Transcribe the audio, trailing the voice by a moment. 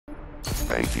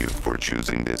Thank you for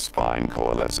choosing this fine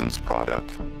Coalescence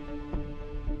product.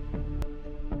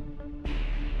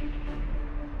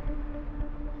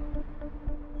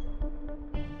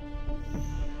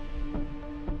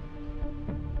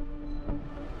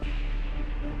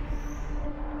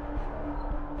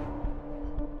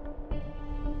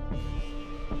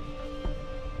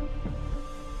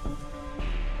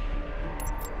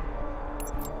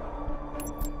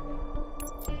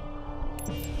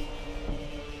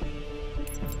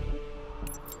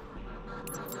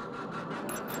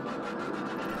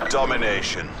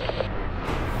 Domination.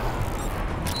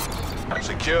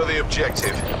 Secure the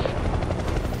objective.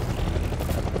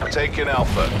 Taking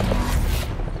Alpha.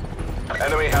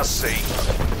 Enemy has C.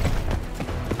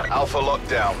 Alpha locked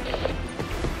down.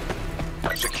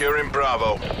 Securing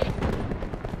Bravo.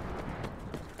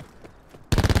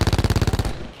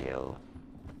 Kill.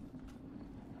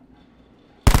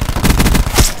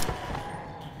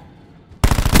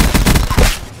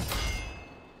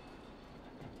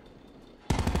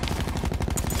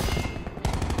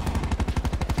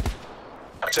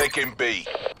 Taking B.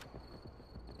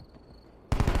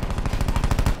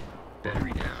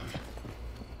 Battery down.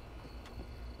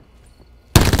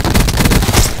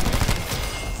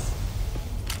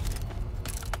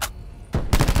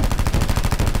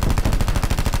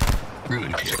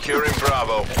 Ruin kill. Securing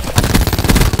Bravo.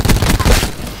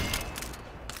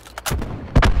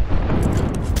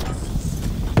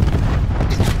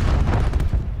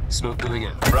 Smoke going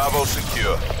out. Bravo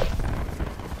secure.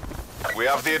 We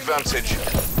have the advantage.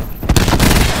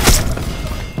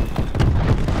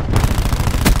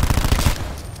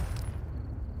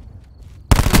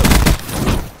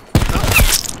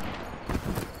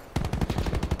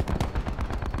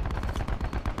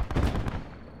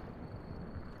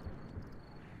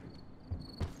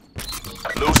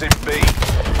 Losing B.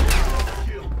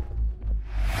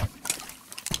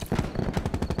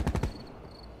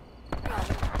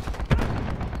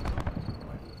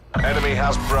 Enemy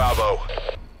has Bravo.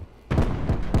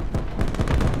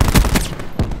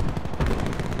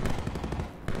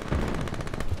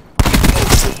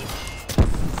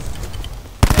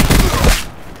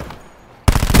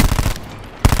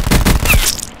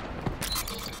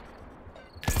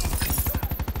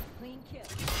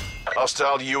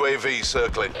 Hostile UAV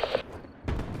circling.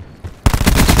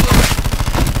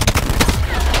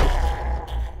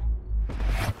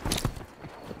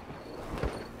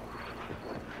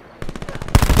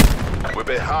 We're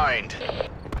behind.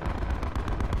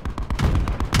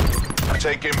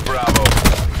 Taking Bravo.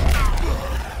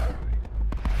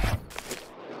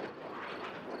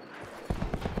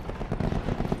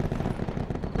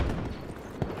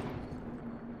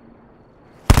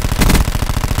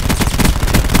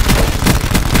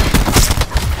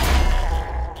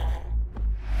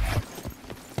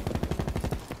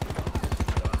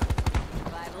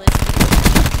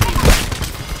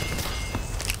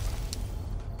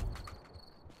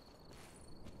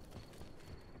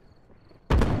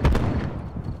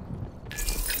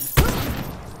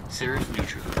 Seraph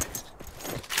neutralized.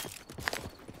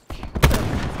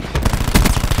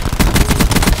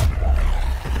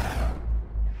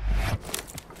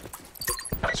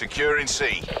 Securing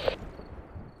C.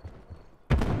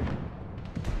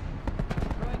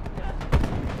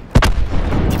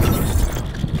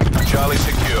 Charlie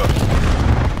secure.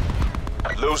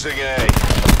 Losing A.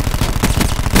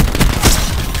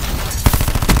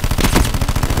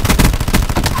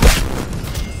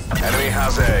 Enemy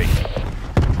has A.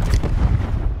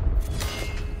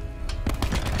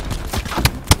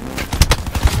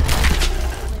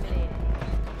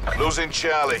 Losing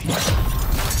Charlie.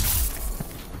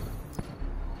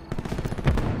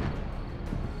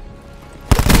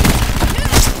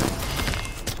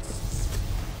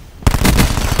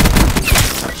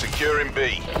 Securing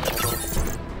B.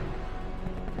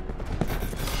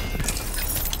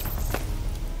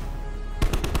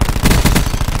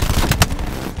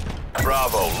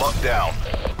 Bravo, locked down.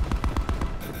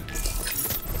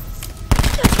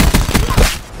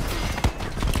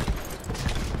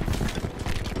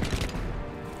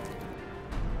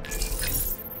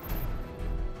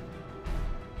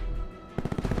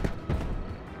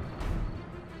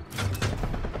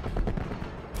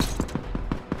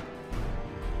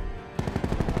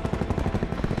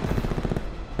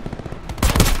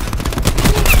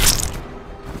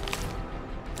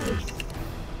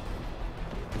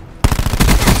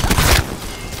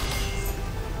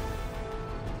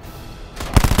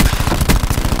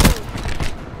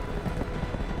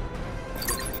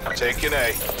 Taking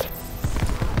A.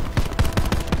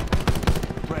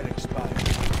 Threat expired.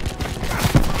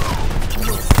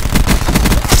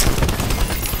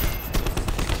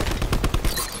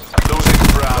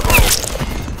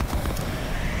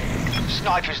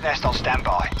 Sniper's nest on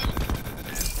standby.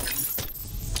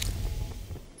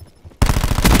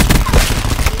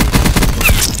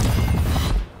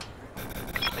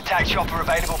 Attack chopper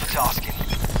available for tasking.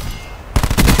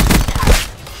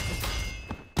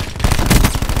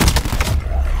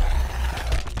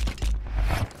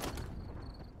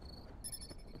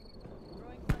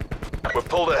 We're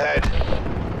pulled ahead.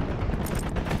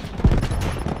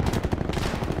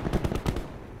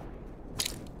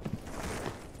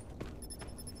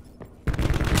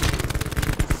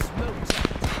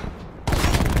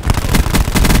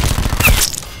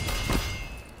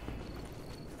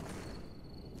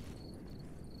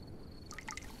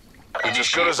 It's as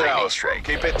good as ours.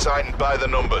 Keep it tightened by the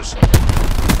numbers.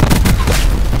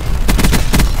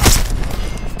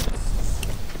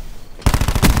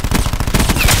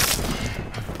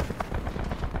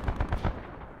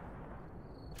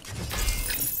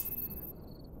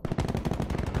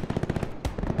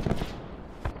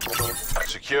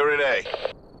 Securing A.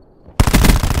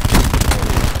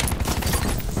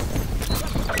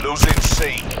 Losing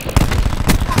C.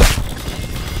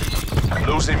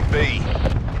 Losing B.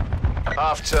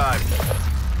 Half time.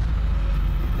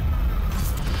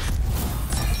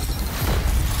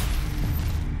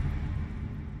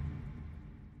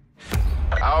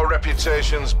 Our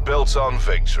reputation's built on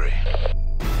victory.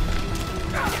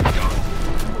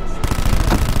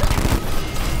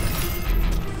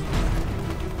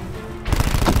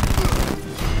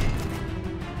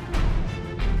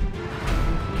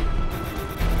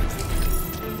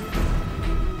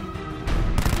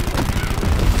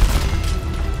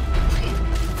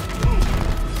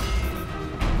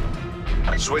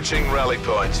 Switching rally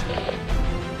point.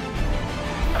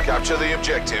 Capture the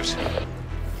objectives.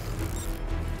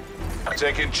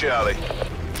 Taking Charlie.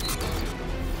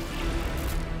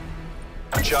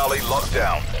 Charlie locked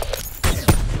down.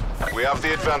 We have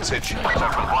the advantage.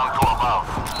 Serpent 1 to above.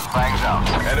 Fangs out.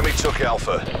 Enemy took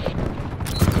Alpha. 1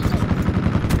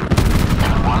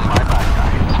 by bad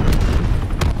guy.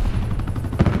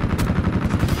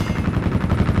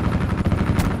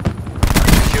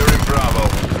 Securing Bravo.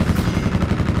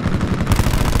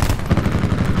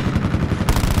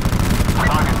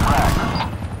 Target flag.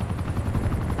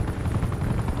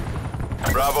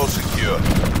 Bravo secure.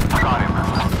 Got him.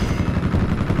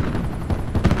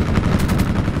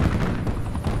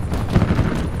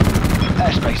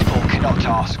 Airspace full, cannot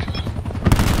task.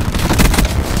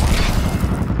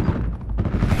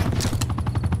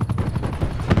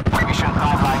 Mission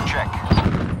timeline check.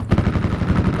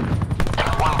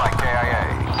 1 by KIA.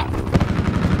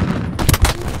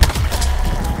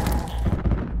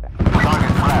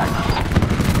 Target flag.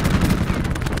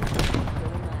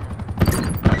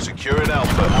 Securing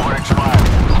Alpha. Over expired.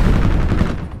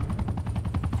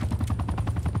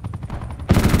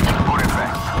 Good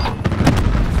effect.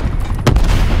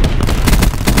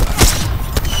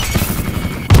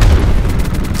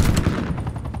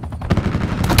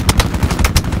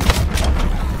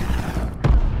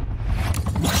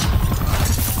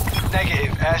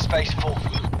 Negative, airspace full.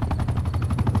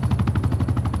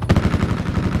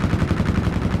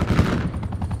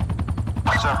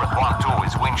 Serpent 1-2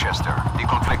 is Winchester,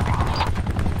 deconflicting.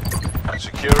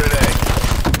 Securing A.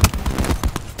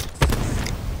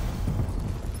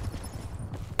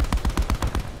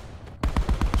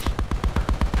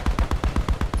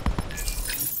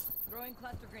 Throwing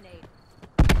cluster grenade.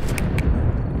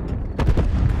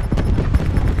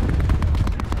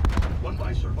 One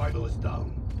by survival is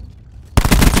down.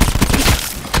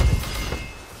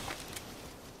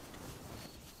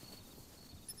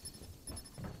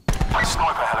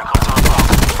 Sniper helicopter above.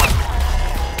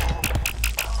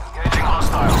 Engaging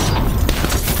hostiles.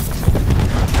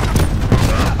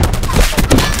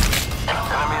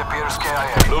 Enemy appears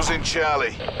KIA. Losing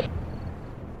Charlie.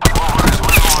 Over is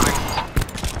reloading.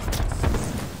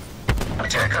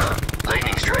 Attack on.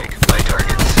 Lightning strike. My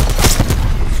targets.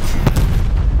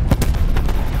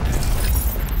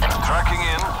 Tracking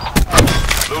in.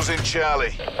 Losing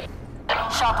Charlie.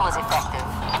 Shot was effective.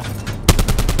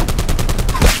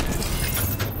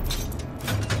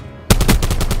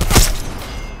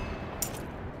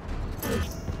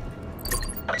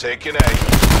 Taking A.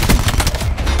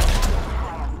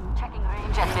 Checking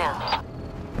range and mill.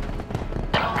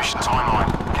 Mission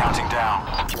timeline. Counting down.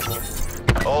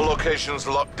 All locations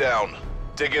locked down.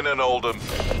 Digging and Oldham.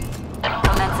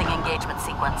 Commencing engagement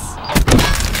sequence.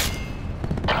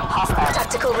 Hostile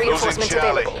tactical Losing reinforcement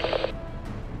Charlie. available.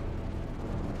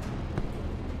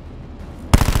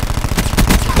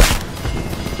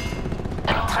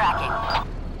 Tracking.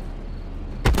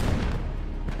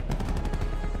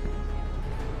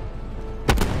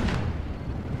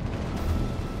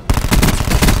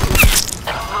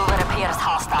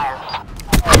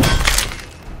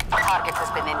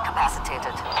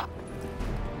 incapacitated.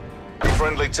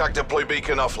 Friendly TAC deploy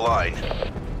beacon offline.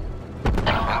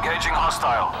 Engaging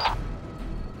hostile.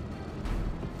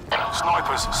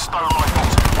 Snipers, stone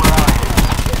rifles, where are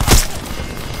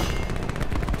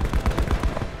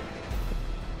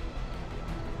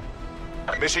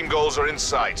you? Mission goals are in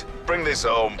sight. Bring this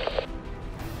home.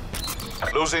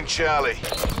 Losing Charlie.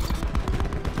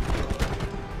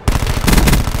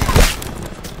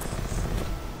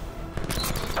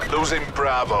 Losing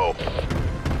Bravo.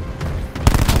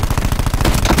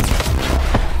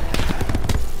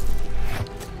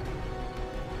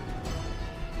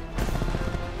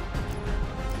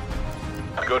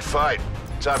 Good fight.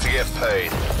 Time to get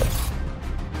paid.